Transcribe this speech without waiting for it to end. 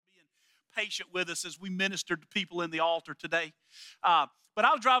patient with us as we ministered to people in the altar today. But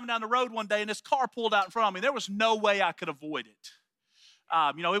I was driving down the road one day, and this car pulled out in front of me. There was no way I could avoid it.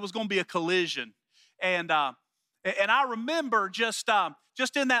 It was going to be a collision. And I remember just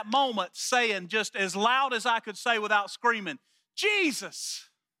in that moment saying, just as loud as I could say without screaming, Jesus.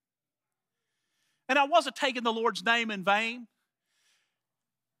 And I wasn't taking the Lord's name in vain.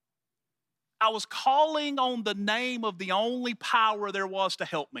 I was calling on the name of the only power there was to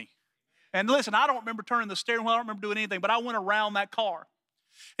help me. And listen, I don't remember turning the steering wheel. I don't remember doing anything, but I went around that car.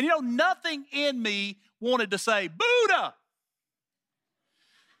 And nothing in me wanted to say, Buddha.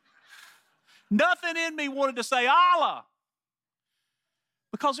 Nothing in me wanted to say, Allah.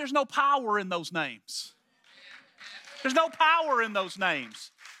 Because there's no power in those names. There's no power in those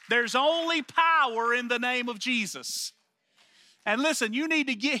names. There's only power in the name of Jesus. And listen, you need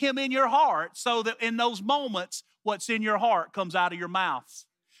to get him in your heart so that in those moments, what's in your heart comes out of your mouth.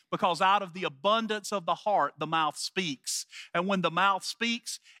 Because out of the abundance of the heart, the mouth speaks. And when the mouth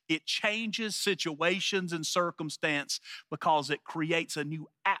speaks, it changes situations and circumstance because it creates a new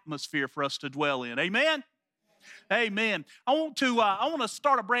atmosphere for us to dwell in. Amen? Amen. I want to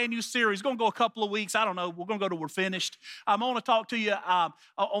start a brand new series. It's going to go a couple of weeks. I don't know. We're going to go till we're finished. I want to talk to you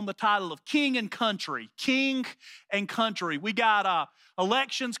on the title of King and Country. King and Country. We got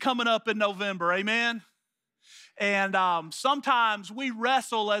elections coming up in November. Amen. And sometimes we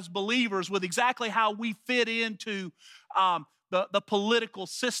wrestle as believers with exactly how we fit into the political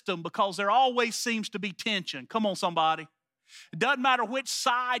system because there always seems to be tension. Come on, somebody. It doesn't matter which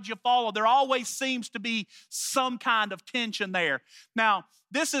side you follow. There always seems to be some kind of tension there. Now,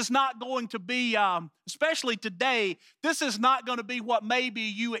 this is not going to be, especially today, this is not going to be what maybe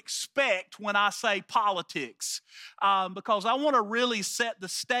you expect when I say politics, because I want to really set the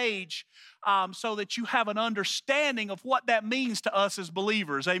stage so that you have an understanding of what that means to us as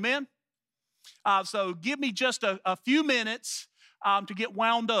believers. Amen? So give me just a few minutes to get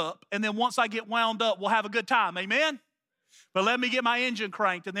wound up, and then once I get wound up, we'll have a good time. Amen? But let me get my engine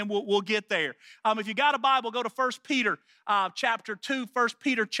cranked, and then we'll get there. If you got a Bible, go to 1 Peter chapter 2. 1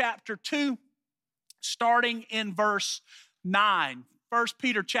 Peter chapter 2, starting in verse 9. 1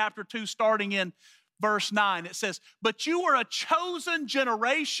 Peter chapter 2, starting in verse 9. It says, "But you are a chosen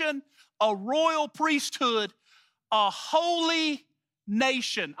generation, a royal priesthood, a holy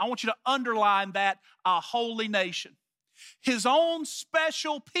nation." I want you to underline that, a holy nation. "His own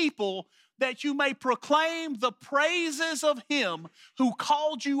special people, that you may proclaim the praises of him who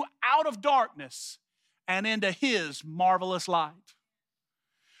called you out of darkness and into his marvelous light.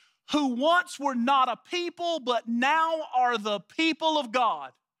 Who once were not a people, but now are the people of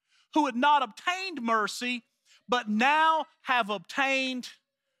God, who had not obtained mercy, but now have obtained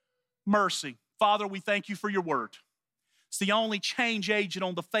mercy." Father, we thank you for your word. It's the only change agent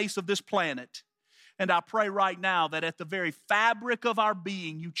on the face of this planet. And I pray right now that at the very fabric of our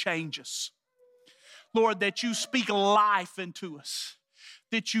being, you change us. Lord, that you speak life into us,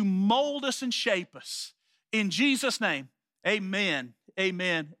 that you mold us and shape us. In Jesus' name, amen,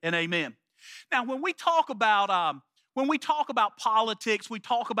 amen, and amen. Now, when we talk about politics, we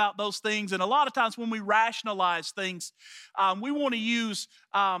talk about those things, and a lot of times when we rationalize things, we want to use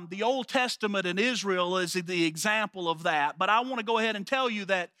the Old Testament and Israel as the example of that. But I want to go ahead and tell you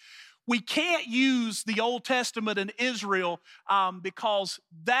that we can't use the Old Testament and Israel because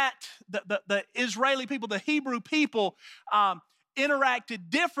the Israeli people, the Hebrew people, interacted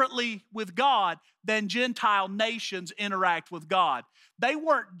differently with God than Gentile nations interact with God. They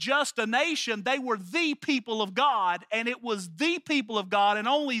weren't just a nation, they were the people of God, and it was the people of God and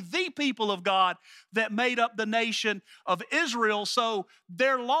only the people of God that made up the nation of Israel. So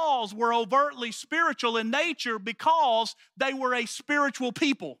their laws were overtly spiritual in nature because they were a spiritual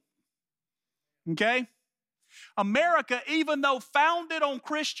people. Okay? America, even though founded on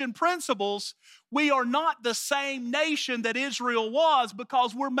Christian principles, we are not the same nation that Israel was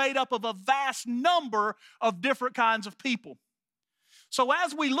because we're made up of a vast number of different kinds of people. So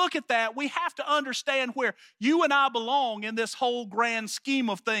as we look at that, we have to understand where you and I belong in this whole grand scheme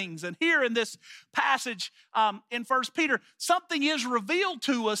of things. And here in this passage in 1 Peter, something is revealed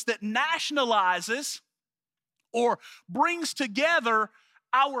to us that nationalizes or brings together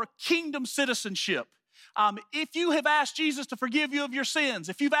our kingdom citizenship. If you have asked Jesus to forgive you of your sins,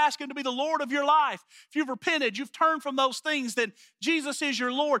 if you've asked him to be the Lord of your life, if you've repented, you've turned from those things, then Jesus is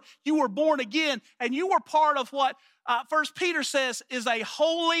your Lord. You were born again, and you were part of what 1 Peter says is a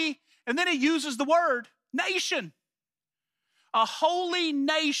holy, and then he uses the word nation. A holy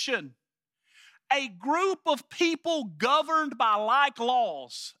nation. A group of people governed by like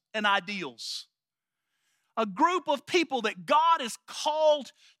laws and ideals. a group of people that God has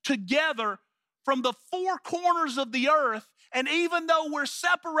called together from the four corners of the earth. And even though we're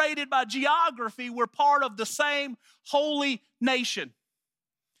separated by geography, we're part of the same holy nation.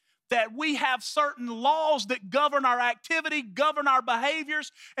 That we have certain laws that govern our activity, govern our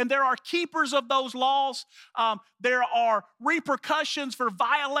behaviors, and there are keepers of those laws. There are repercussions for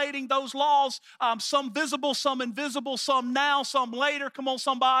violating those laws, some visible, some invisible, some now, some later. Come on,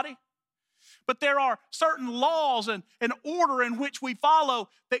 somebody. But there are certain laws and order in which we follow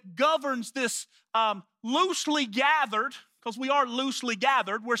that governs this loosely gathered, because we are loosely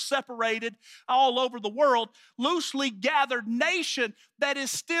gathered, we're separated all over the world, loosely gathered nation that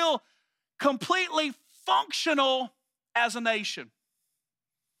is still completely functional as a nation.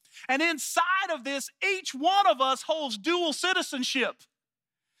 And inside of this, each one of us holds dual citizenship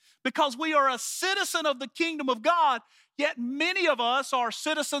because we are a citizen of the kingdom of God, yet many of us are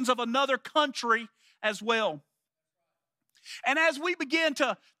citizens of another country as well. And as we begin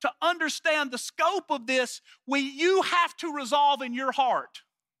to understand the scope of this, you have to resolve in your heart.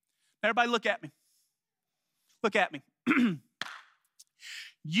 Everybody look at me. Look at me.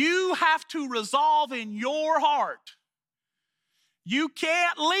 You have to resolve in your heart. You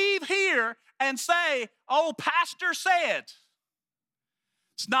can't leave here and say, oh, pastor said.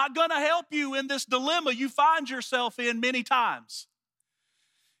 It's not going to help you in this dilemma you find yourself in many times.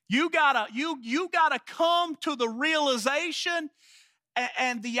 You gotta come to the realization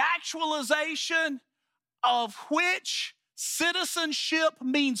and the actualization of which citizenship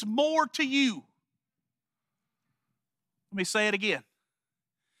means more to you. Let me say it again.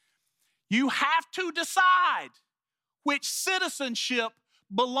 You have to decide which citizenship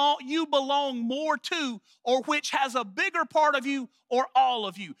you belong more to, or which has a bigger part of you or all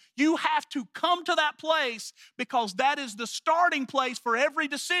of you. You have to come to that place because that is the starting place for every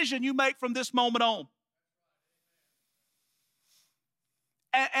decision you make from this moment on.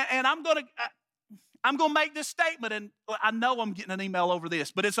 And I'm going to make this statement, and I know I'm getting an email over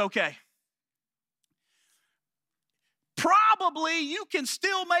this, but it's okay. Probably you can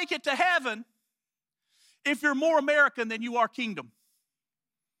still make it to heaven if you're more American than you are kingdom.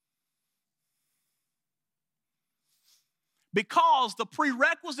 Because the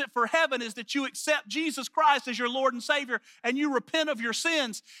prerequisite for heaven is that you accept Jesus Christ as your Lord and Savior and you repent of your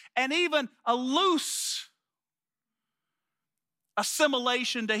sins. And even a loose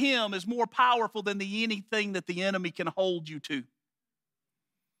assimilation to Him is more powerful than anything that the enemy can hold you to.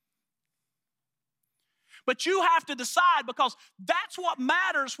 But you have to decide, because that's what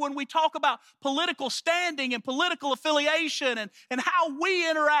matters when we talk about political standing and political affiliation and how we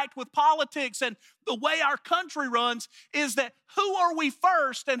interact with politics and the way our country runs, is that who are we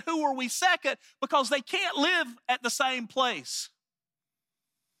first and who are we second, because they can't live at the same place.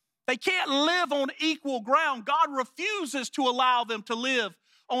 They can't live on equal ground. God refuses to allow them to live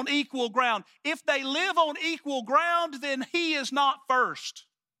on equal ground. If they live on equal ground, then He is not first.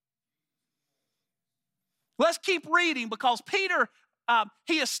 Let's keep reading, because Peter,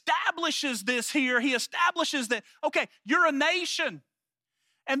 he establishes this here. He establishes that, okay, you're a nation.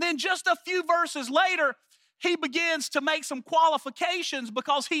 And then just a few verses later, he begins to make some qualifications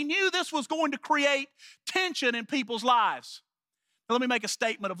because he knew this was going to create tension in people's lives. Now, let me make a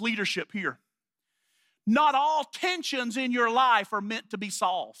statement of leadership here. Not all tensions in your life are meant to be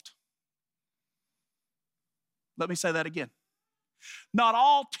solved. Let me say that again. Not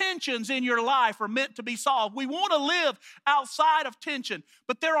all tensions in your life are meant to be solved. We want to live outside of tension,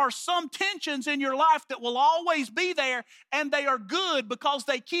 but there are some tensions in your life that will always be there, and they are good because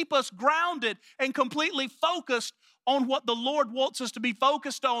they keep us grounded and completely focused on what the Lord wants us to be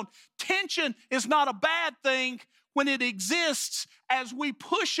focused on. Tension is not a bad thing when it exists as we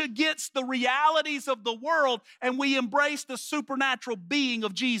push against the realities of the world and we embrace the supernatural being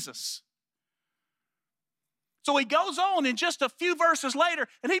of Jesus. So he goes on in just a few verses later,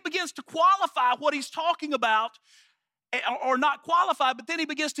 and he begins to qualify what he's talking about, or not qualify, but then he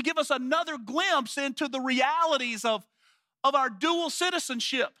begins to give us another glimpse into the realities of our dual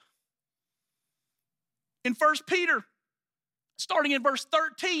citizenship. In 1 Peter, starting in verse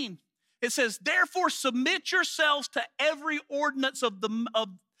 13, it says, "Therefore submit yourselves to every ordinance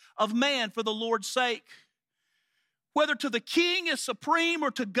of man for the Lord's sake, whether to the king as supreme or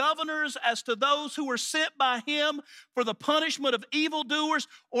to governors as to those who are sent by him for the punishment of evildoers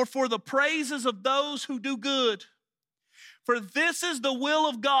or for the praises of those who do good. For this is the will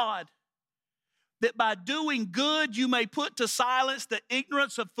of God, that by doing good you may put to silence the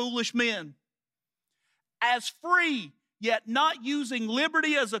ignorance of foolish men. As free, yet not using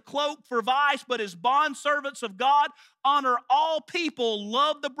liberty as a cloak for vice, but as bondservants of God, honor all people,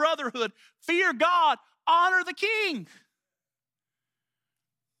 love the brotherhood, fear God, honor the king.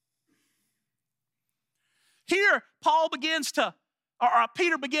 Here,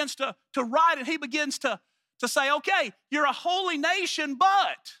 Peter begins to write, and he begins to say, okay, you're a holy nation,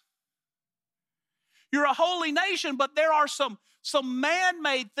 but there are some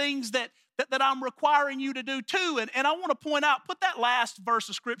man-made things that I'm requiring you to do too. And I want to point out, put that last verse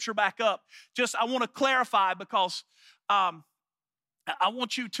of scripture back up. I want to clarify because I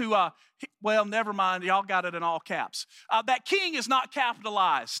want you to, well, never mind. Y'all got it in all caps. That king is not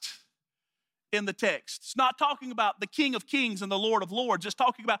capitalized in the text. It's not talking about the King of Kings and the Lord of Lords. It's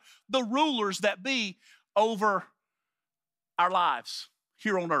talking about the rulers that be over our lives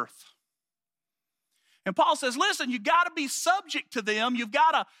here on earth. And Paul says, listen, you got to be subject to them. You've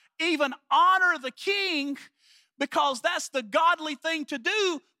got to even honor the king because that's the godly thing to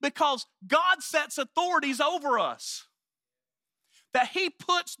do, because God sets authorities over us. That he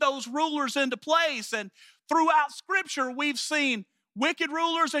puts those rulers into place. And throughout Scripture, we've seen wicked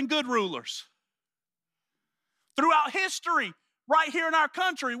rulers and good rulers. Throughout history, right here in our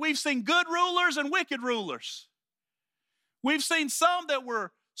country, we've seen good rulers and wicked rulers. We've seen some that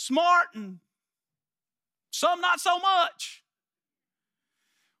were smart and some not so much.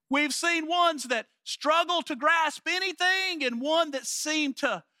 We've seen ones that struggle to grasp anything and one that seemed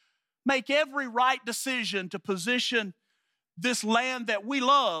to make every right decision to position this land that we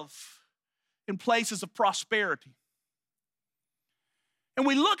love in places of prosperity. And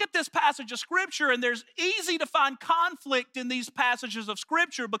we look at this passage of Scripture, and there's easy to find conflict in these passages of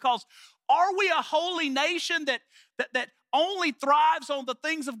Scripture, because are we a holy nation that only thrives on the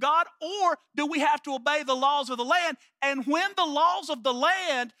things of God, or do we have to obey the laws of the land? And when the laws of the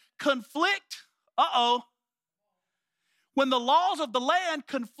land conflict, when the laws of the land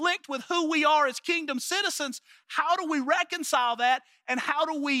conflict with who we are as kingdom citizens, how do we reconcile that, and how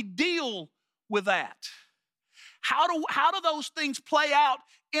do we deal with that? How do those things play out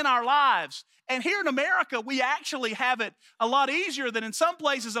in our lives? And here in America, we actually have it a lot easier than in some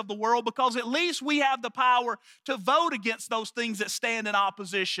places of the world, because at least we have the power to vote against those things that stand in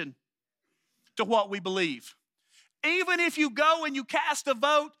opposition to what we believe. Even if you go and you cast a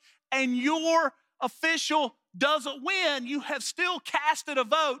vote and your official doesn't win, you have still casted a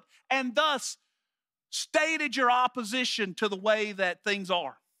vote and thus stated your opposition to the way that things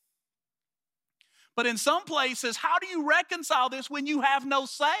are. But in some places, how do you reconcile this when you have no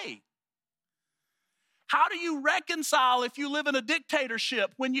say? How do you reconcile if you live in a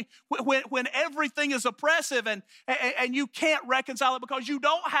dictatorship, when everything is oppressive and you can't reconcile it because you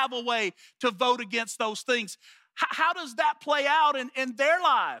don't have a way to vote against those things? How does that play out in their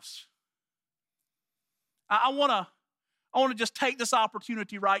lives? I want to just take this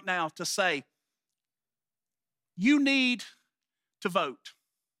opportunity right now to say, you need to vote.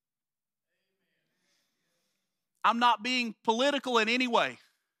 I'm not being political in any way.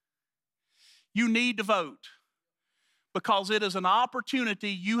 You need to vote, because it is an opportunity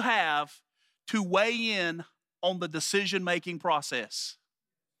you have to weigh in on the decision-making process.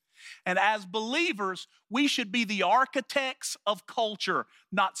 And as believers, we should be the architects of culture,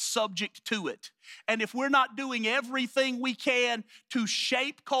 not subject to it. And if we're not doing everything we can to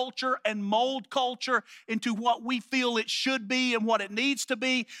shape culture and mold culture into what we feel it should be and what it needs to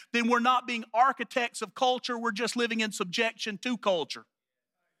be, then we're not being architects of culture. We're just living in subjection to culture.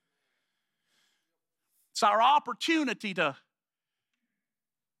 It's our opportunity to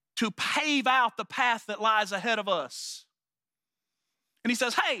pave out the path that lies ahead of us. And he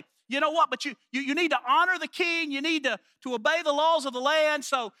says, hey, you know what? But you need to honor the king. You need to obey the laws of the land.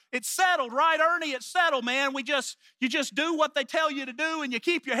 So it's settled, right, Ernie? It's settled, man. You just do what they tell you to do, and you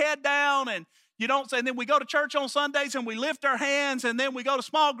keep your head down, and you don't say. And then we go to church on Sundays and we lift our hands, and then we go to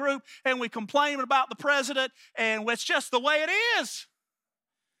small group and we complain about the president, and it's just the way it is.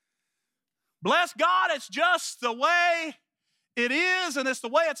 Bless God, it's just the way it is, and it's the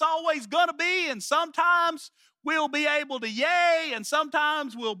way it's always going to be. And sometimes we'll be able to yay, and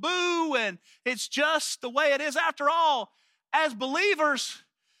sometimes we'll boo, and it's just the way it is. After all, as believers,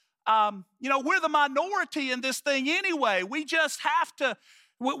 we're the minority in this thing anyway. We just have to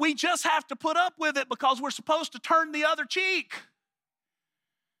put up with it because we're supposed to turn the other cheek.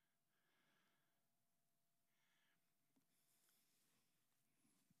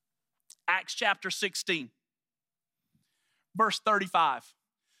 Acts chapter 16, verse 35.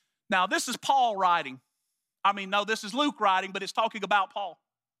 Now, this is Paul writing. This is Luke writing, but it's talking about Paul.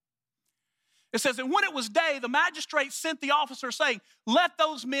 It says, and when it was day, the magistrates sent the officer saying, let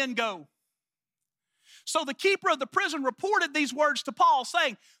those men go. So the keeper of the prison reported these words to Paul,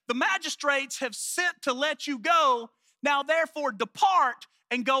 saying, the magistrates have sent to let you go. Now therefore depart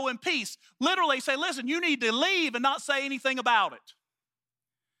and go in peace. Literally say, listen, you need to leave and not say anything about it.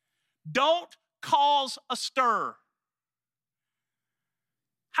 Don't cause a stir.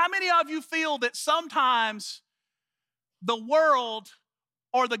 How many of you feel that sometimes the world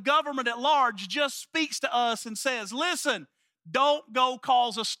or the government at large just speaks to us and says, listen, don't go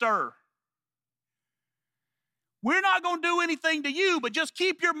cause a stir. We're not going to do anything to you, but just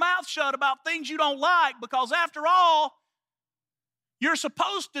keep your mouth shut about things you don't like, because after all, you're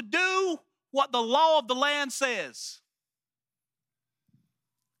supposed to do what the law of the land says.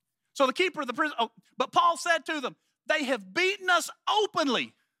 So the keeper of the prison, but Paul said to them, they have beaten us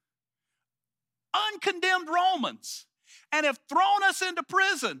openly, uncondemned Romans, and have thrown us into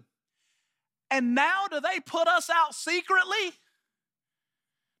prison. And now do they put us out secretly?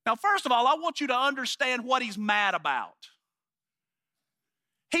 Now, first of all, I want you to understand what he's mad about.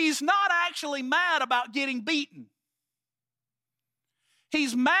 He's not actually mad about getting beaten.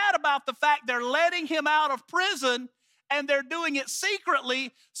 He's mad about the fact they're letting him out of prison, and they're doing it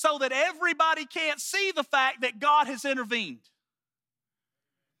secretly so that everybody can't see the fact that God has intervened.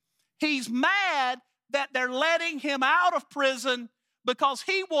 He's mad that they're letting him out of prison because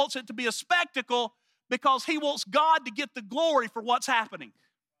he wants it to be a spectacle, because he wants God to get the glory for what's happening.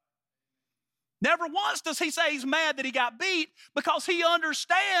 Never once does he say he's mad that he got beat, because he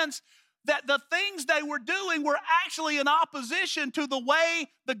understands that the things they were doing were actually in opposition to the way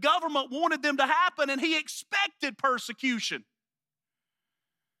the government wanted them to happen, and he expected persecution.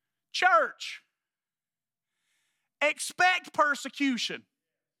 Church, expect persecution.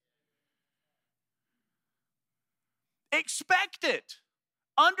 Expect it.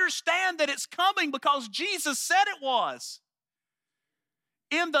 Understand that it's coming because Jesus said it was.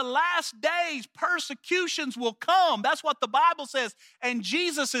 In the last days, persecutions will come. That's what the Bible says. And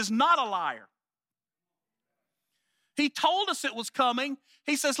Jesus is not a liar. He told us it was coming.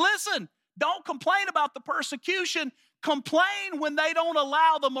 He says, listen, don't complain about the persecution. Complain when they don't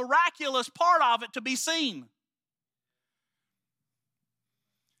allow the miraculous part of it to be seen.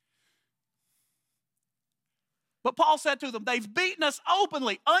 But Paul said to them, they've beaten us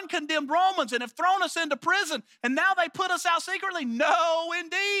openly, uncondemned Romans, and have thrown us into prison, and now they put us out secretly? No,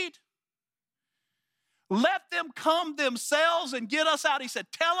 indeed. Let them come themselves and get us out. He said,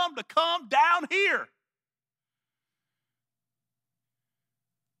 tell them to come down here.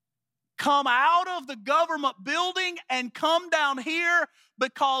 Come out of the government building and come down here,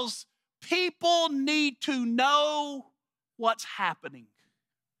 because people need to know what's happening.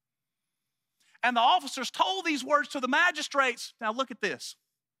 And the officers told these words to the magistrates. Now look at this.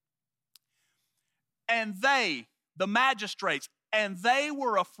 And they, the magistrates, and they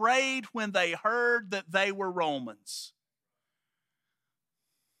were afraid when they heard that they were Romans.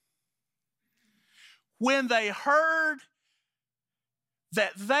 When they heard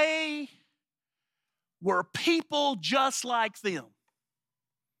that they were people just like them.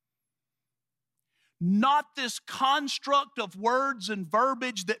 Not this construct of words and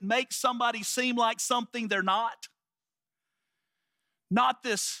verbiage that makes somebody seem like something they're not. Not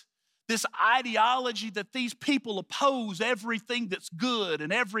this ideology that these people oppose everything that's good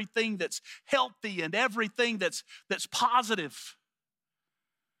and everything that's healthy and everything that's positive.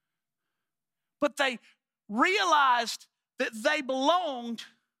 But they realized that they belonged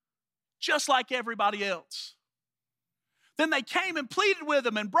just like everybody else. Then they came and pleaded with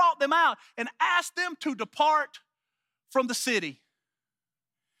them and brought them out and asked them to depart from the city.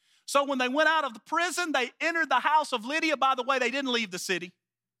 So when they went out of the prison, they entered the house of Lydia. By the way, they didn't leave the city.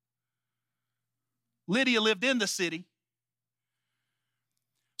 Lydia lived in the city.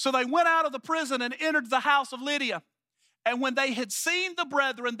 So they went out of the prison and entered the house of Lydia. And when they had seen the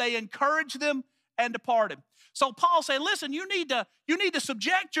brethren, they encouraged them and departed. So Paul said, listen, you need to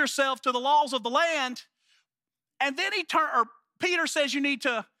subject yourself to the laws of the land. And then Peter says you need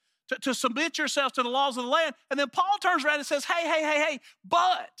to submit yourself to the laws of the land. And then Paul turns around and says, hey,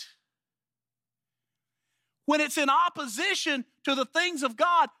 but when it's in opposition to the things of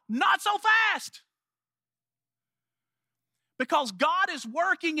God, not so fast. Because God is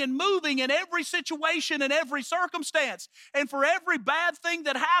working and moving in every situation and every circumstance. And for every bad thing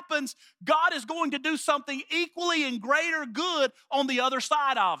that happens, God is going to do something equally and greater good on the other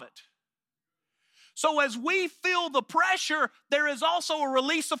side of it. So as we feel the pressure, there is also a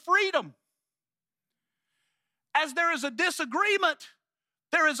release of freedom. As there is a disagreement,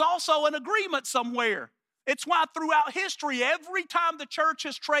 there is also an agreement somewhere. It's why throughout history, every time the church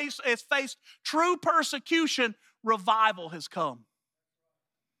has faced true persecution, revival has come.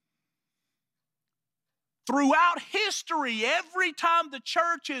 Throughout history, every time the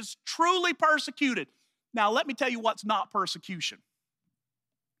church is truly persecuted. Now, let me tell you what's not persecution.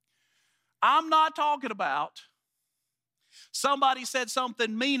 I'm not talking about somebody said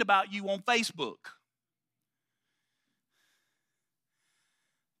something mean about you on Facebook.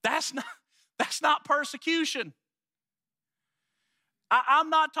 That's not persecution. I'm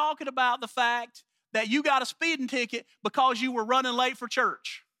not talking about the fact that you got a speeding ticket because you were running late for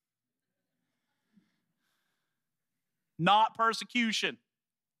church. Not persecution.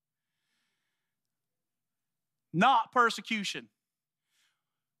 Not persecution.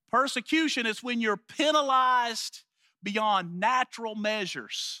 Persecution is when you're penalized beyond natural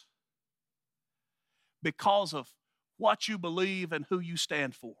measures because of what you believe and who you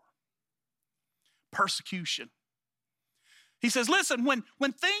stand for. Persecution. He says, listen, when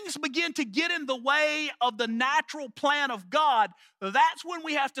things begin to get in the way of the natural plan of God, that's when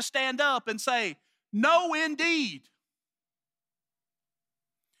we have to stand up and say, no, indeed.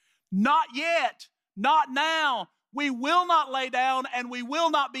 Not yet, not now. We will not lay down and we will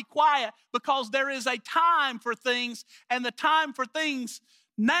not be quiet, because there is a time for things, and the time for things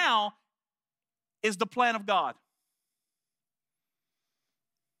now is the plan of God.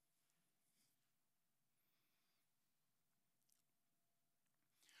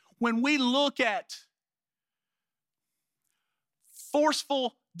 When we look at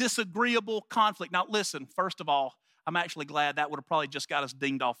forceful, disagreeable conflict. Now listen, first of all, I'm actually glad that would have probably just got us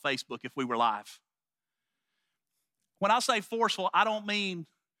dinged off Facebook if we were live. When I say forceful, I don't mean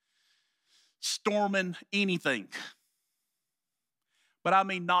storming anything, but I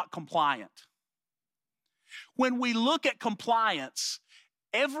mean not compliant. When we look at compliance,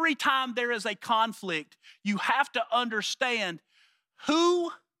 every time there is a conflict, you have to understand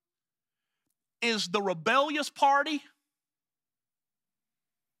who is the rebellious party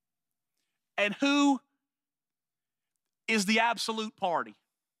and who is the absolute party.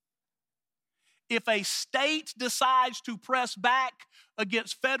 If a state decides to press back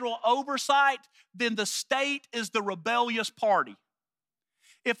against federal oversight, then the state is the rebellious party.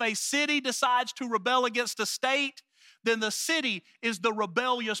 If a city decides to rebel against a state, then the city is the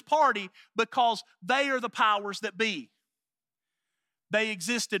rebellious party, because they are the powers that be. They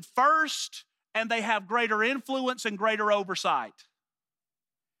existed first, and they have greater influence and greater oversight.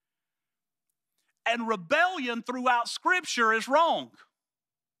 And rebellion throughout Scripture is wrong.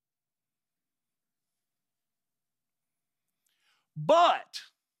 But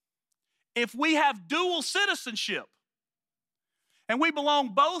if we have dual citizenship, and we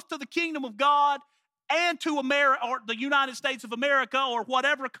belong both to the kingdom of God and to America, or the United States of America, or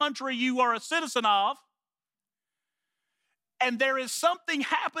whatever country you are a citizen of, and there is something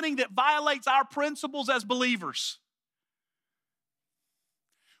happening that violates our principles as believers,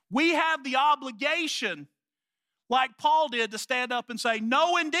 we have the obligation, like Paul did, to stand up and say,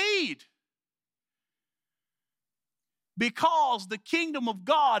 no, indeed. Because the kingdom of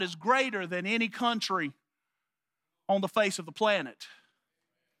God is greater than any country on the face of the planet.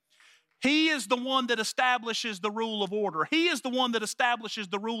 He is the one that establishes the rule of order. He is the one that establishes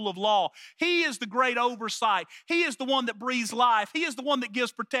the rule of law. He is the great oversight. He is the one that breathes life. He is the one that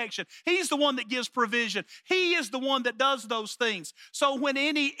gives protection. He's the one that gives provision. He is the one that does those things. So when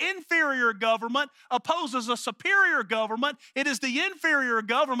any inferior government opposes a superior government, it is the inferior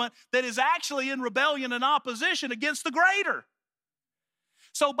government that is actually in rebellion and opposition against the greater.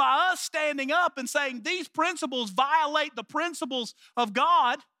 So by us standing up and saying these principles violate the principles of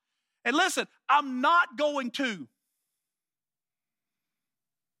God, and listen, I'm not going to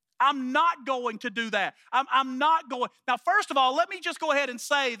do that. I'm not going. Now, first of all, let me just go ahead and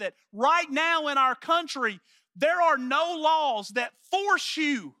say that right now in our country, there are no laws that force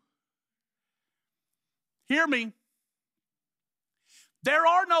you. Hear me. There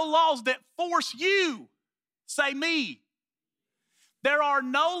are no laws that force you. Say me. There are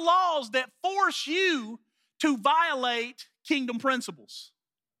no laws that force you to violate kingdom principles.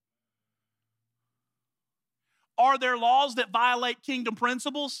 Are there laws that violate kingdom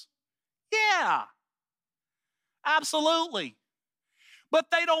principles? Yeah, absolutely. But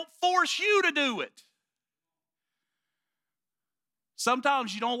they don't force you to do it.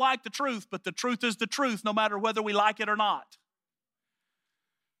 Sometimes you don't like the truth, but the truth is the truth, no matter whether we like it or not.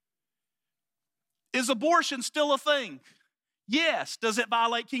 Is abortion still a thing? Yes. Does it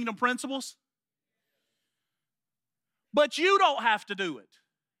violate kingdom principles? But you don't have to do it.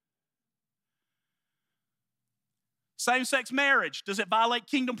 Same-sex marriage, does it violate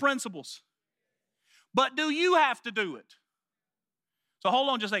kingdom principles? But do you have to do it? So hold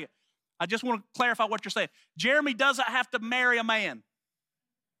on just a second. I just want to clarify what you're saying. Jeremy doesn't have to marry a man.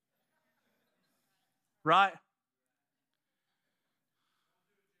 Right?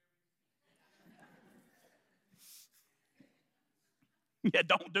 Yeah,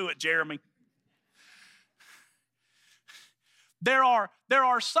 don't do it, Jeremy. There are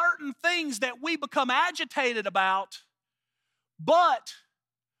certain things that we become agitated about, but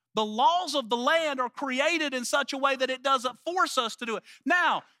the laws of the land are created in such a way that it doesn't force us to do it.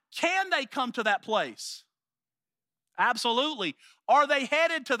 Now, can they come to that place? Absolutely. Are they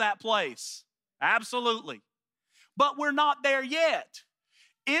headed to that place? Absolutely. But we're not there yet.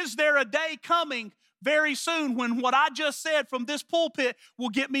 Is there a day coming very soon when what I just said from this pulpit will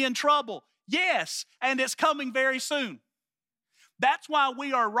get me in trouble? Yes, and it's coming very soon. That's why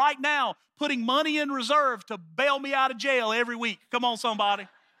we are right now putting money in reserve to bail me out of jail every week. Come on, somebody.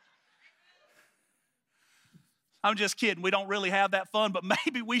 I'm just kidding. We don't really have that fun, but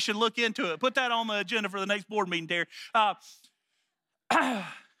maybe we should look into it. Put that on the agenda for the next board meeting, Terry.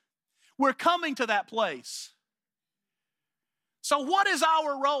 We're coming to that place. So what is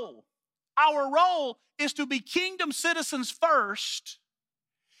our role? Our role is to be kingdom citizens first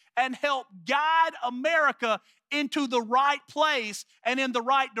and help guide America into the right place and in the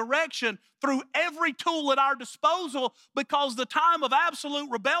right direction through every tool at our disposal, because the time of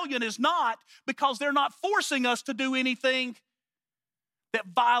absolute rebellion is not, because they're not forcing us to do anything that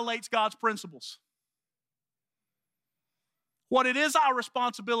violates God's principles. What it is our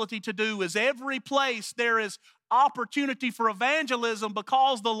responsibility to do is every place there is opportunity for evangelism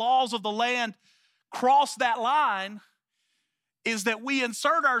because the laws of the land cross that line, is that we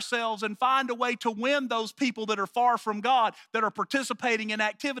insert ourselves and find a way to win those people that are far from God, that are participating in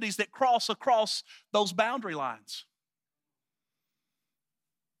activities that cross across those boundary lines.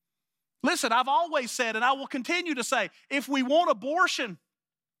 Listen, I've always said, and I will continue to say, if we want abortion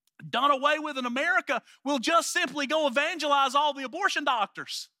done away with in America, we'll just simply go evangelize all the abortion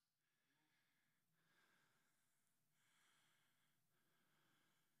doctors.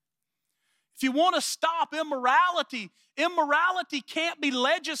 If you want to stop immorality, immorality can't be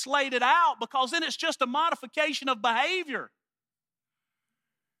legislated out, because then it's just a modification of behavior.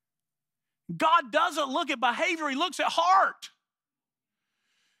 God doesn't look at behavior, He looks at heart.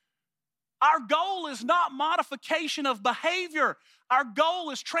 Our goal is not modification of behavior. Our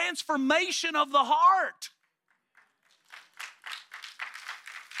goal is transformation of the heart.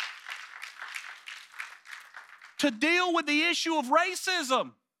 To deal with the issue of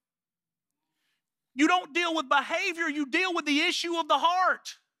racism, you don't deal with behavior, you deal with the issue of the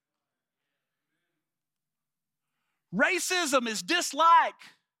heart. Racism is dislike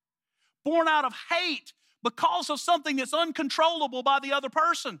born out of hate because of something that's uncontrollable by the other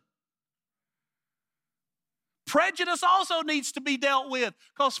person. Prejudice also needs to be dealt with,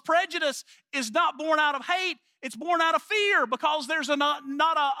 because prejudice is not born out of hate, it's born out of fear, because there's not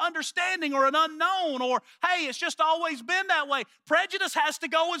an understanding or an unknown, or, hey, it's just always been that way. Prejudice has to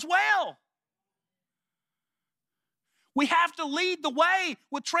go as well. We have to lead the way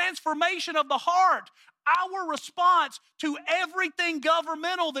with transformation of the heart. Our response to everything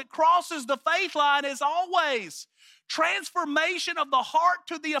governmental that crosses the faith line is always transformation of the heart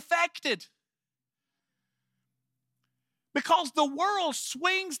to the affected. Because the world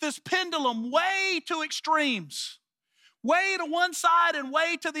swings this pendulum way to extremes, way to one side and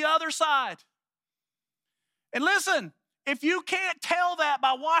way to the other side. And listen, if you can't tell that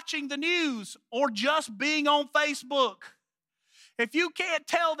by watching the news or just being on Facebook, if you can't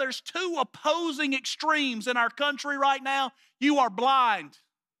tell there's two opposing extremes in our country right now, you are blind.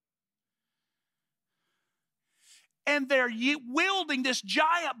 And they're wielding this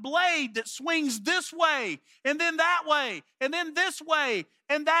giant blade that swings this way, and then that way, and then this way,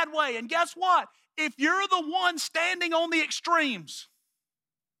 and that way. And guess what? If you're the one standing on the extremes,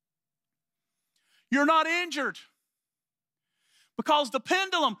 you're not injured, because the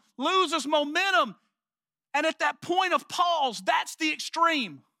pendulum loses momentum, and at that point of pause, that's the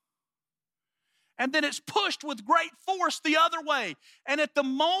extreme. And then it's pushed with great force the other way. And at the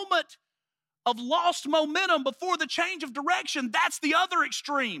moment of lost momentum before the change of direction, that's the other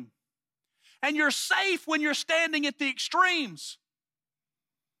extreme. And you're safe when you're standing at the extremes.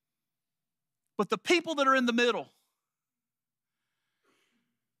 But the people that are in the middle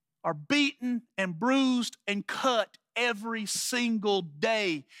are beaten and bruised and cut every single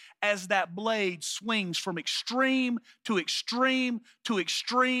day as that blade swings from extreme to extreme to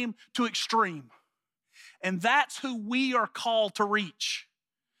extreme to extreme. And that's who we are called to reach.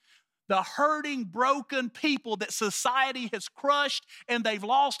 The hurting, broken people that society has crushed, and they've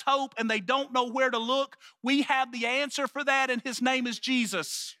lost hope and they don't know where to look. We have the answer for that, and His name is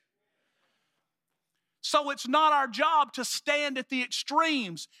Jesus. So it's not our job to stand at the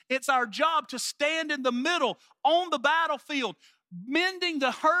extremes. It's our job to stand in the middle on the battlefield, mending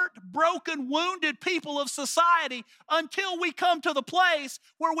the hurt, broken, wounded people of society until we come to the place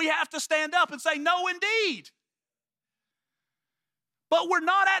where we have to stand up and say, no, indeed. But we're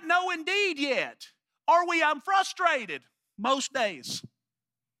not at no indeed yet. Are we? I'm frustrated most days.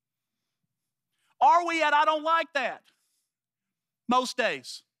 Are we at I don't like that? Most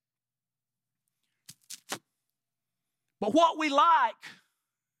days. But what we like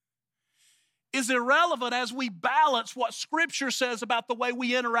is irrelevant as we balance what Scripture says about the way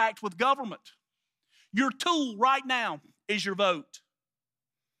we interact with government. Your tool right now is your vote.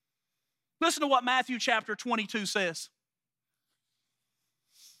 Listen to what Matthew chapter 22 says.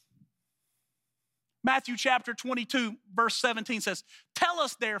 Matthew chapter 22, verse 17 says, "Tell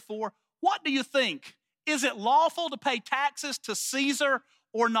us therefore, what do you think? Is it lawful to pay taxes to Caesar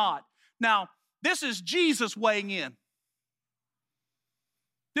or not?" Now, this is Jesus weighing in.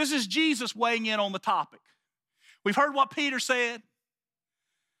 This is Jesus weighing in on the topic. We've heard what Peter said.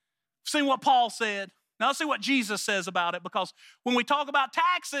 We've seen what Paul said. Now let's see what Jesus says about it, because when we talk about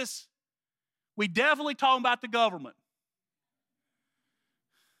taxes, we definitely talk about the government.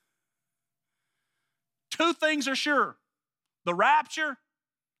 Two things are sure: the rapture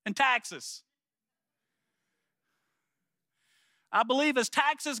and taxes. I believe as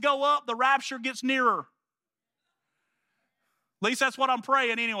taxes go up, the rapture gets nearer. At least that's what I'm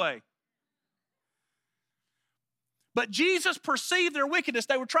praying anyway. But Jesus perceived their wickedness.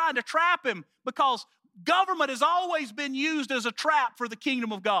 They were trying to trap him because government has always been used as a trap for the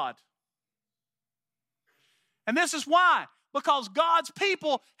kingdom of God. And this is why. Because God's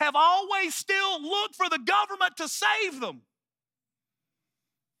people have always still looked for the government to save them.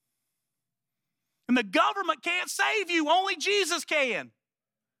 And the government can't save you. Only Jesus can.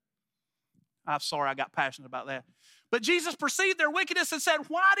 I'm sorry, I got passionate about that. But Jesus perceived their wickedness and said,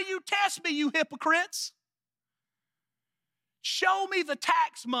 "Why do you test me, you hypocrites? Show me the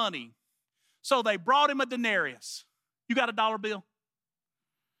tax money." So they brought him a denarius. You got a dollar bill?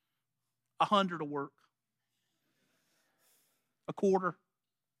 100 will work. A quarter.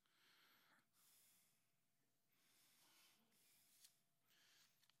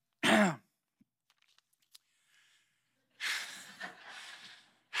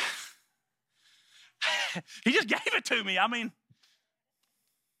 He just gave it to me. I mean,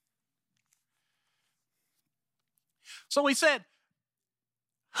 so he said,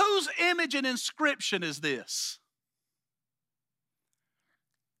 "Whose image and inscription is this?"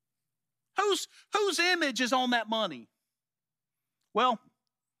 Whose image is on that money? Well,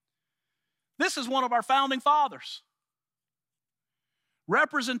 this is one of our founding fathers,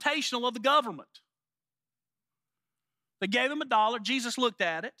 representational of the government. They gave him $1. Jesus looked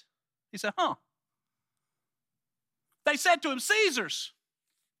at it. He said, They said to him, "Caesar's."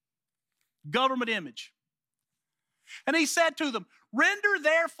 Government image. And he said to them, "Render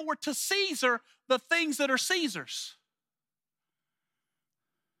therefore to Caesar the things that are Caesar's."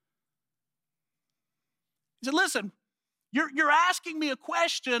 He said, "Listen, you're asking me a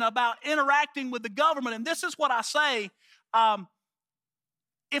question about interacting with the government, and this is what I say.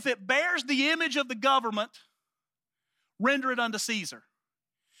 If it bears the image of the government, render it unto Caesar."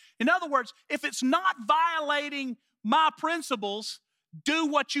 In other words, if it's not violating my principles, do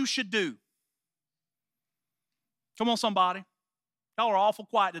what you should do. Come on, somebody. Y'all are awful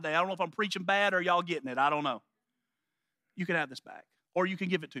quiet today. I don't know if I'm preaching bad or y'all getting it. I don't know. You can have this back, or you can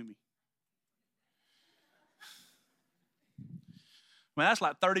give it to me. I mean, that's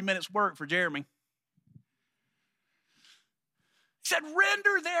like 30 minutes work for Jeremy. He said,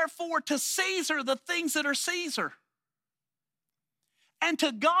 "Render therefore to Caesar the things that are Caesar, and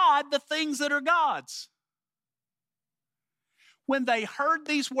to God the things that are God's." When they heard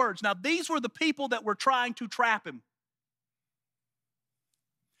these words, now these were the people that were trying to trap him.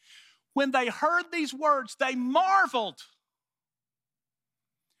 When they heard these words, they marveled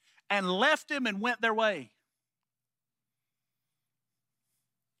and left him and went their way.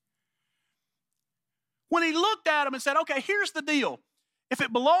 When he looked at him and said, "Okay, here's the deal. If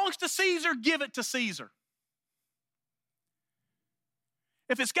it belongs to Caesar, give it to Caesar.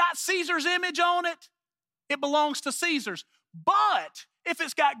 If it's got Caesar's image on it, it belongs to Caesar's. But if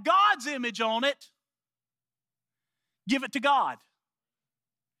it's got God's image on it, give it to God."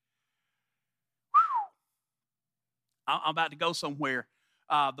 Whew. I'm about to go somewhere.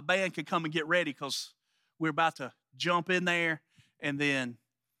 The band can come and get ready because we're about to jump in there, and then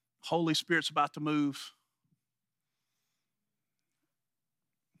Holy Spirit's about to move.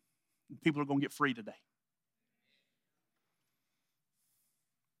 People are going to get free today.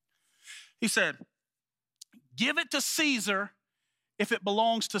 He said, "Give it to Caesar if it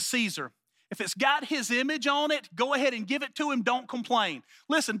belongs to Caesar. If it's got his image on it, go ahead and give it to him. Don't complain."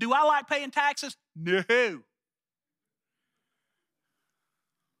 Listen, do I like paying taxes? No.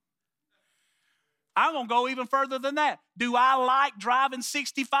 I'm going to go even further than that. Do I like driving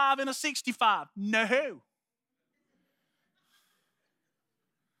 65 in a 65? No.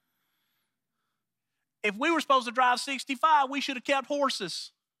 If we were supposed to drive 65, we should have kept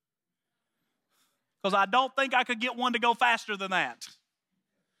horses. Because I don't think I could get one to go faster than that.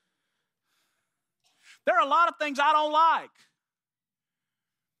 There are a lot of things I don't like.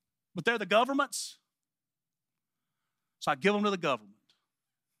 But they're the government's. So I give them to the government.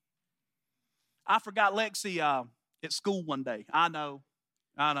 I forgot Lexi at school one day. I know.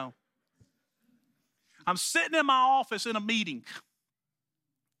 I'm sitting in my office in a meeting.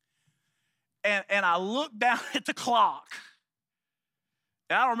 And I looked down at the clock.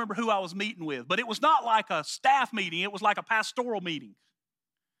 And I don't remember who I was meeting with. But it was not like a staff meeting. It was like a pastoral meeting.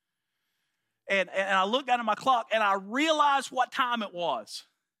 And I looked down at my clock and I realized what time it was.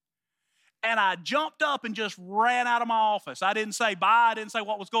 And I jumped up and just ran out of my office. I didn't say bye. I didn't say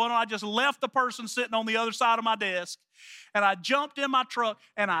what was going on. I just left the person sitting on the other side of my desk. And I jumped in my truck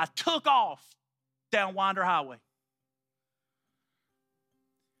and I took off down Winder Highway.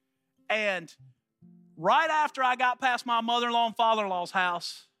 And right after I got past my mother-in-law and father-in-law's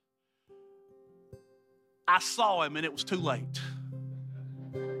house, I saw him and it was too late.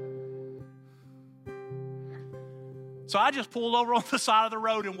 So I just pulled over on the side of the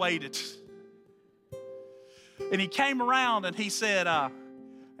road and waited. And he came around and he said,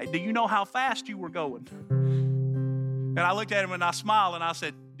 hey, do you know how fast you were going? And I looked at him and I smiled and I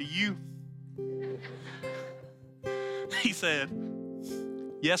said, do you? He said,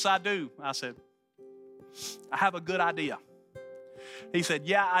 yes, I do. I said, I have a good idea. He said,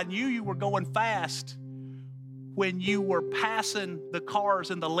 yeah, I knew you were going fast when you were passing the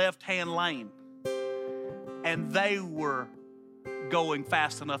cars in the left-hand lane. And they were going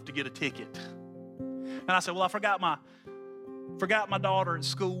fast enough to get a ticket. And I said, well, I forgot my daughter at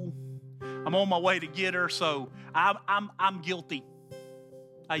school. I'm on my way to get her, so I'm guilty.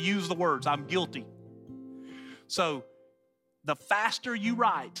 I use the words, I'm guilty. So the faster you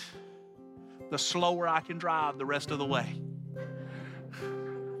write, the slower I can drive the rest of the way.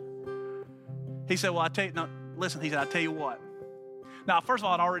 He said, well, I tell you, no, listen, he said, I tell you what. Now, first of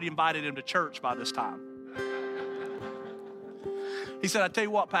all, I'd already invited him to church by this time. He said, I tell you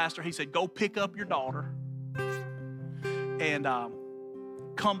what, Pastor. He said, go pick up your daughter and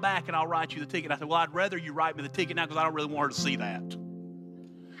come back and I'll write you the ticket. I said, well, I'd rather you write me the ticket now because I don't really want her to see that.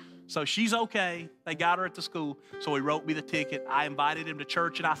 So she's okay. They got her at the school. So he wrote me the ticket. I invited him to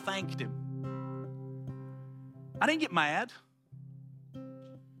church and I thanked him. I didn't get mad.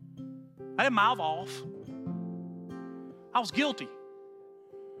 I didn't mouth off. I was guilty.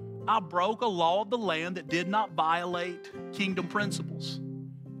 I broke a law of the land that did not violate kingdom principles.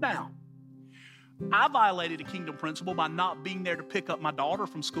 Now, I violated a kingdom principle by not being there to pick up my daughter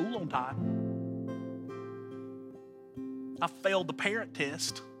from school on time. I failed the parent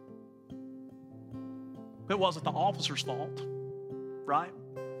test. It wasn't the officer's fault, right?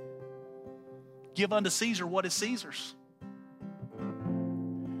 Give unto Caesar what is Caesar's.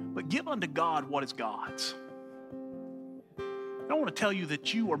 But give unto God what is God's. I want to tell you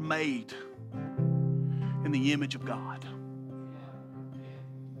that you are made in the image of God.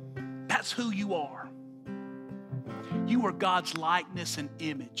 That's who you are. You are God's likeness and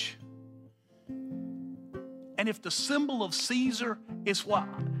image. And if the symbol of Caesar is what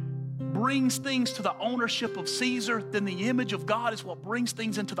brings things to the ownership of Caesar, then the image of God is what brings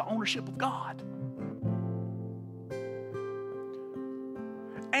things into the ownership of God.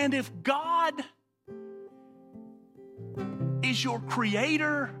 And if God is your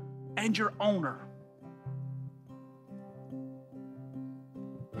creator and your owner,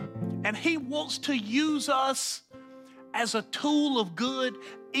 and he wants to use us as a tool of good,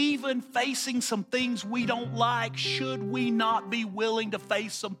 even facing some things we don't like, should we not be willing to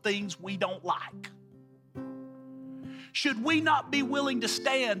face some things we don't like? Should we not be willing to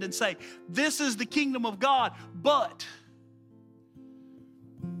stand and say, this is the kingdom of God, but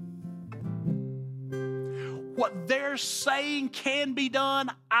what they're saying can be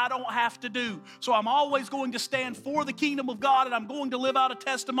done, I don't have to do. So I'm always going to stand for the kingdom of God, and I'm going to live out a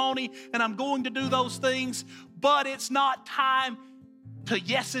testimony, and I'm going to do those things, but it's not time to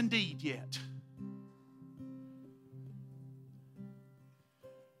yes indeed yet.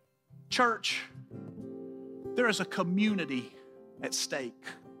 Church, there is a community at stake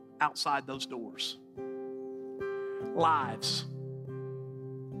outside those doors. Lives,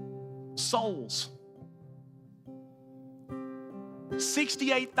 souls.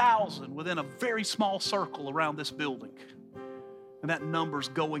 68,000 within a very small circle around this building. And that number's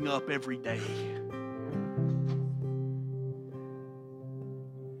going up every day.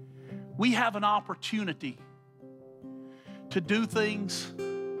 we have an opportunity to do things,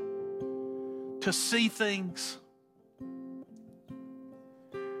 to see things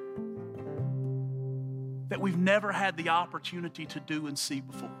that we've never had the opportunity to do and see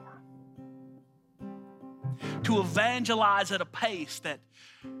before. To evangelize at a pace that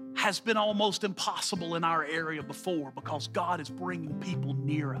has been almost impossible in our area before, because God is bringing people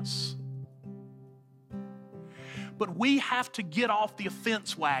near us. But we have to get off the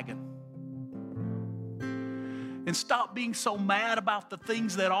offense wagon and stop being so mad about the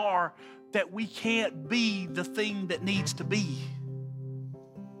things that are, that we can't be the thing that needs to be.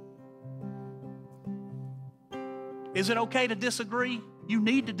 Is it okay to disagree? You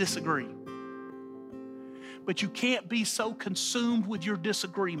need to disagree. But you can't be so consumed with your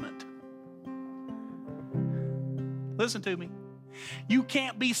disagreement. Listen to me. You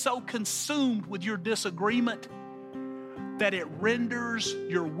can't be so consumed with your disagreement that it renders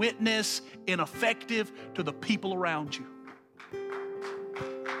your witness ineffective to the people around you.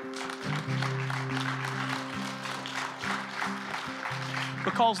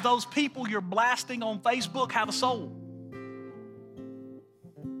 Because those people you're blasting on Facebook have a soul.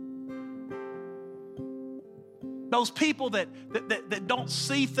 Those people that don't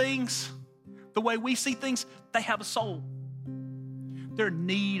see things the way we see things, they have a soul. They're in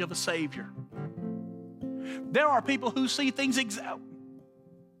need of a Savior. There are people who see things I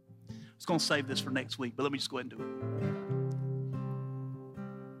was going to save this for next week, but let me just go ahead and do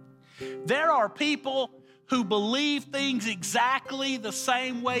it. There are people who believe things exactly the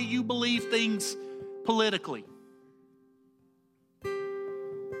same way you believe things politically.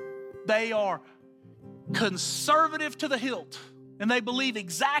 They are conservative to the hilt, and they believe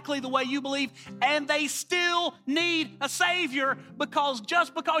exactly the way you believe, and they still need a Savior, because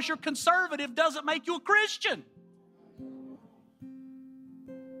just because you're conservative doesn't make you a Christian.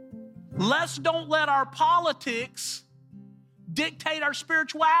 Let's don't let our politics dictate our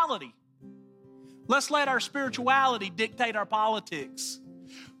spirituality. Let's let our spirituality dictate our politics.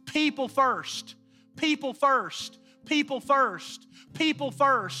 People first, people first, people first, people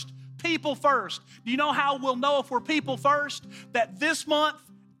first, people first. Do you know how we'll know if we're people first? That this month,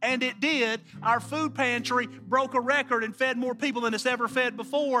 and it did, our food pantry broke a record and fed more people than it's ever fed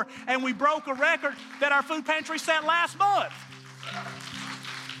before. And we broke a record that our food pantry set last month.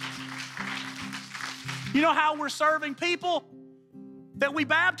 You know how we're serving people? That we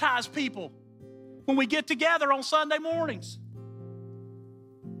baptize people when we get together on Sunday mornings.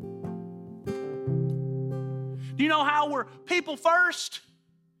 Do you know how we're people first?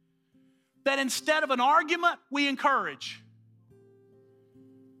 That instead of an argument, we encourage.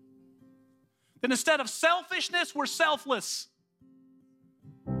 That instead of selfishness, we're selfless.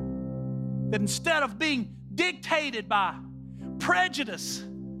 That instead of being dictated by prejudice,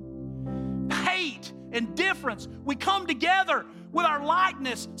 hate, and difference, we come together with our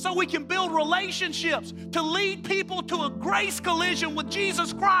likeness so we can build relationships to lead people to a grace collision with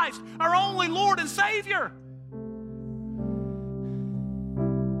Jesus Christ, our only Lord and Savior.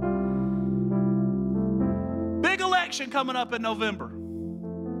 Big election coming up in November.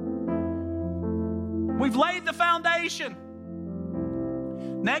 We've laid the foundation.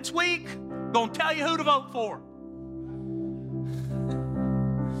 Next week, I'm going to tell you who to vote for.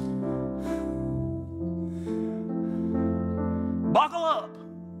 Buckle up.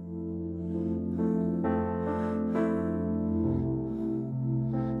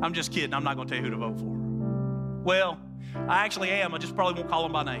 I'm just kidding. I'm not going to tell you who to vote for. Well, I actually am. I just probably won't call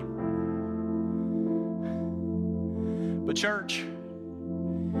them by name. But church,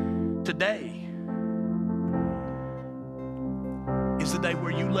 today is the day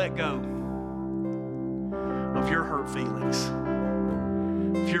where you let go of your hurt feelings,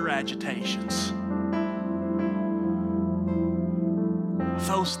 of your agitations,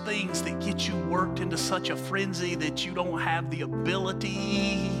 those things that get you worked into such a frenzy that you don't have the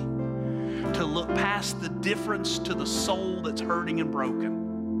ability to look past the difference to the soul that's hurting and broken.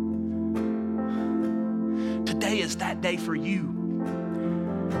 Today is that day for you.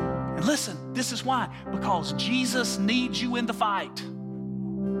 And listen, this is why. Because Jesus needs you in the fight.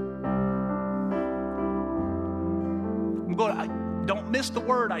 Don't miss the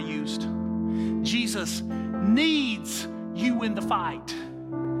word I used. Jesus needs you in the fight.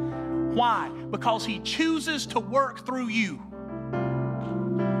 Why? Because he chooses to work through you.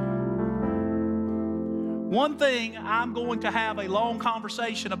 One thing I'm going to have a long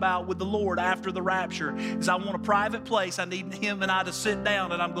conversation about with the Lord after the rapture is I want a private place. I need him and I to sit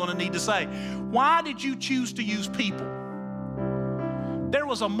down, and I'm going to need to say, why did you choose to use people? There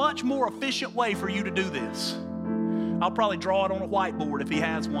was a much more efficient way for you to do this. I'll probably draw it on a whiteboard if he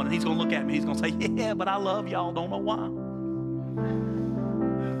has one, and he's going to look at me. He's going to say, yeah, but I love y'all. Don't know why.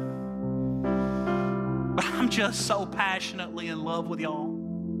 But I'm just so passionately in love with y'all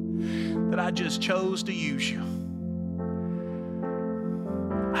that I just chose to use you.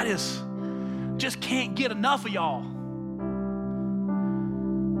 I just can't get enough of y'all.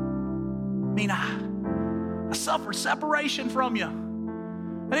 I mean, I suffered separation from you.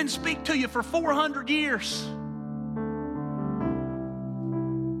 I didn't speak to you for 400 years.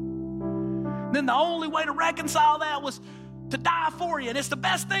 Then the only way to reconcile that was to die for you. And it's the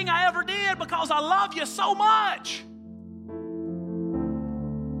best thing I ever did because I love you so much.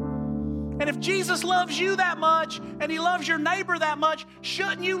 And if Jesus loves you that much and he loves your neighbor that much,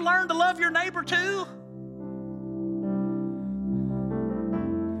 shouldn't you learn to love your neighbor too?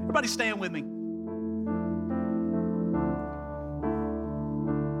 Everybody stand with me.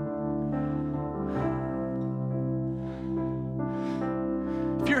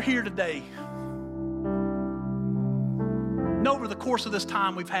 If you're here today, and over the course of this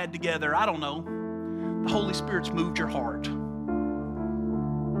time we've had together, I don't know, the Holy Spirit's moved your heart.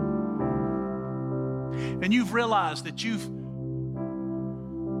 And you've realized that you've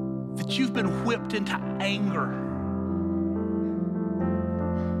been whipped into anger.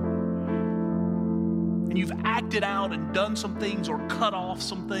 And you've acted out and done some things or cut off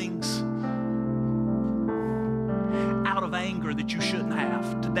some things out of anger that you shouldn't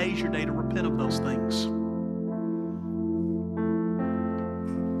have. Today's your day to repent of those things.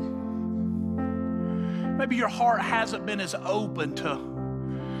 Maybe your heart hasn't been as open to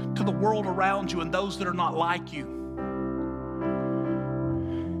the world around you and those that are not like you.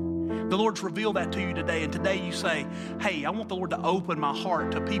 The Lord's revealed that to you today, and today you say, hey, I want the Lord to open my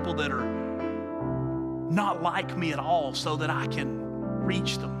heart to people that are not like me at all so that I can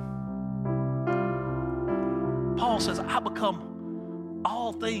reach them. Paul says, I become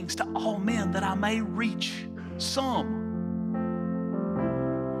all things to all men that I may reach some.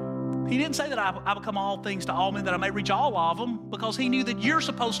 He didn't say that I become all things to all men that I may reach all of them, because he knew that you're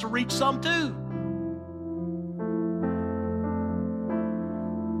supposed to reach some too.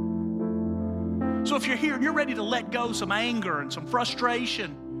 So if you're here and you're ready to let go some anger and some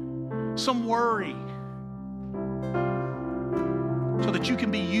frustration, some worry, so that you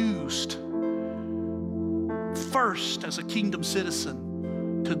can be used first as a kingdom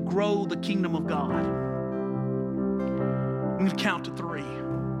citizen to grow the kingdom of God, I'm going to count to 3.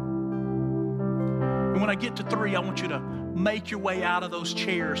 And when I get to 3, I want you to make your way out of those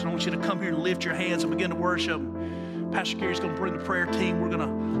chairs. And I want you to come here and lift your hands and begin to worship. Pastor Gary's going to bring the prayer team. We're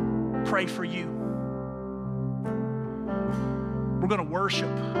going to pray for you. We're going to worship.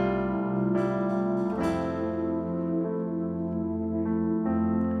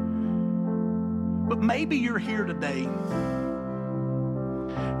 But maybe you're here today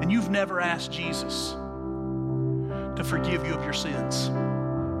and you've never asked Jesus to forgive you of your sins.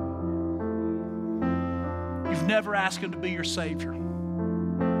 You've never asked him to be your Savior.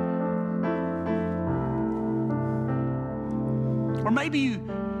 Or maybe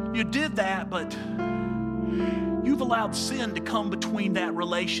you did that, but you've allowed sin to come between that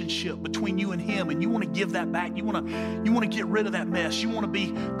relationship, between you and him, and you want to give that back. You want to get rid of that mess. You want to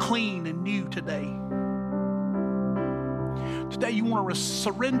be clean and new today. Today you want to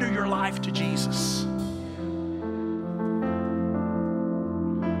surrender your life to Jesus.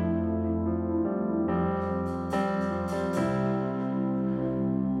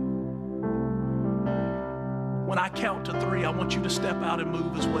 When I count to 3, I want you to step out and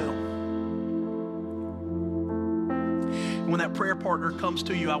move as well. And when that prayer partner comes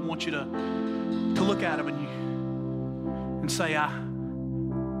to you, I want you to look at him and say, I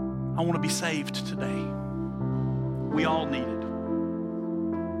want to be saved today. We all need it.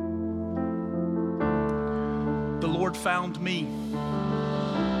 The Lord found me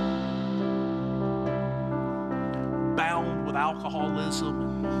bound with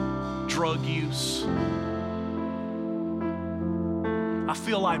alcoholism and drug use. I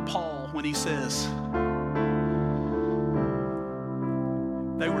feel like Paul when he says,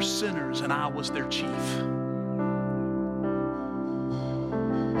 they were sinners and I was their chief.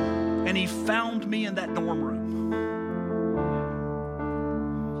 And he found me in that dorm room.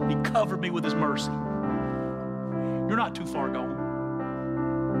 He covered me with his mercy. You're not too far gone.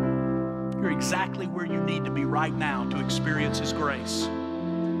 You're exactly where you need to be right now to experience his grace. So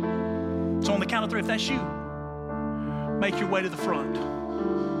on the count of 3, if that's you, make your way to the front.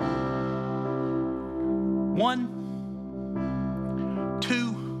 1,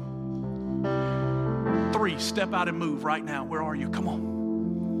 2, 3. Step out and move right now. Where are you? Come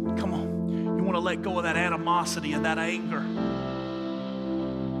on. Come on. You want to let go of that animosity and that anger,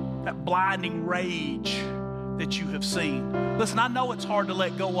 that blinding rage that you have seen. Listen, I know it's hard to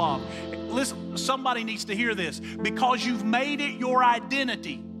let go of. Listen, somebody needs to hear this. Because you've made it your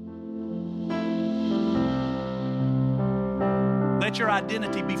identity, let your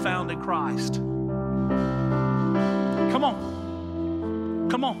identity be found in Christ. Come on.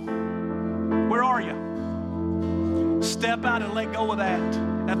 Come on. Where are you? Step out and let go of that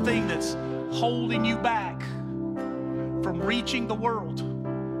thing that's holding you back from reaching the world.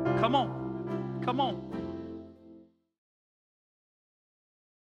 Come on. Come on.